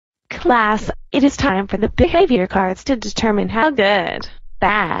Class, it is time for the behavior cards to determine how good,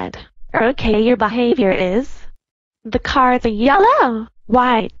 bad, or okay your behavior is. The cards are yellow,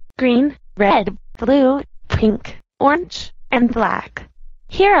 white, green, red, blue, pink, orange, and black.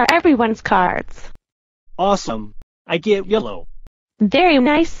 Here are everyone's cards. Awesome. I get yellow. Very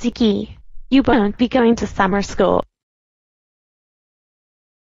nice, Ziki. You won't be going to summer school.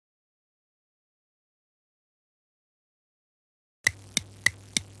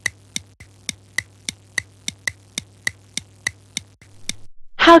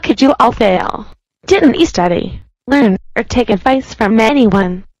 How could you all fail? Didn't you study, learn, or take advice from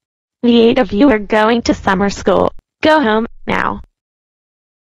anyone? The 8 of you are going to summer school. Go home now.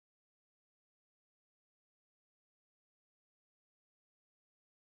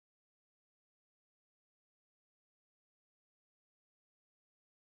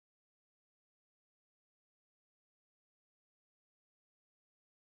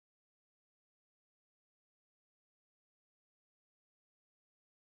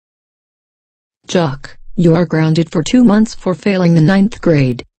 Jock, you are grounded for 2 months for failing the 9th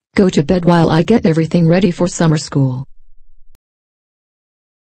grade. Go to bed while I get everything ready for summer school.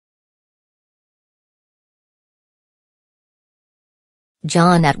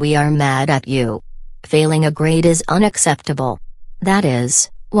 Johnette, we are mad at you. Failing a grade is unacceptable. That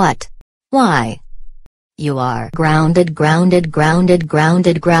is, what? Why? You are grounded.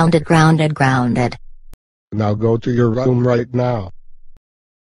 Now go to your room right now.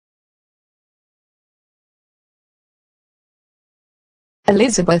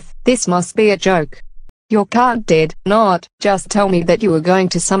 Elizabeth, this must be a joke. Your card did not just tell me that you were going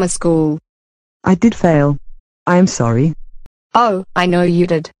to summer school. I did fail. I am sorry. Oh, I know you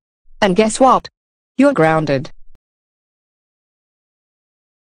did. And guess what? You're grounded.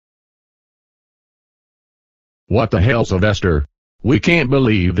 What the hell, Sylvester? We can't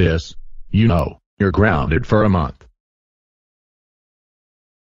believe this. You know, you're grounded for a month.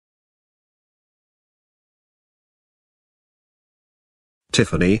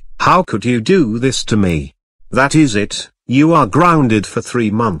 Tiffany, how could you do this to me? That is it, you are grounded for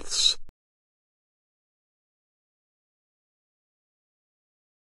 3 months.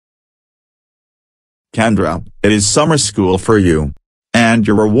 Kendra, it is summer school for you. And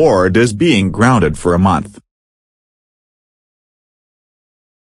your reward is being grounded for a month.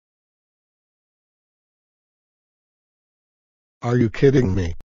 Are you kidding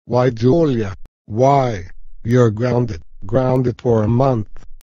me? Why, Julia? Why? You're grounded for a month.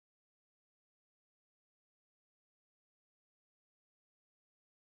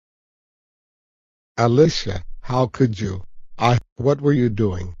 Alicia, how could you? What were you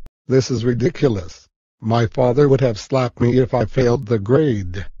doing? This is ridiculous. My father would have slapped me if I failed the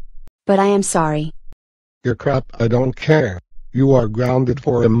grade. But I am sorry. You're crap, I don't care. You are grounded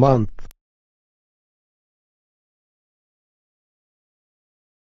for a month.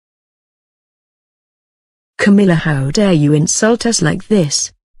 Camilla, how dare you insult us like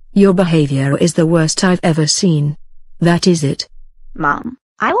this? Your behavior is the worst I've ever seen. That is it. Mom,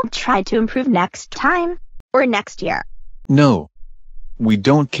 I will try to improve next time, or next year. No. We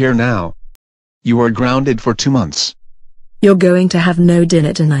don't care now. You are grounded for 2 months. You're going to have no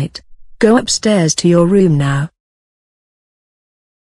dinner tonight. Go upstairs to your room now.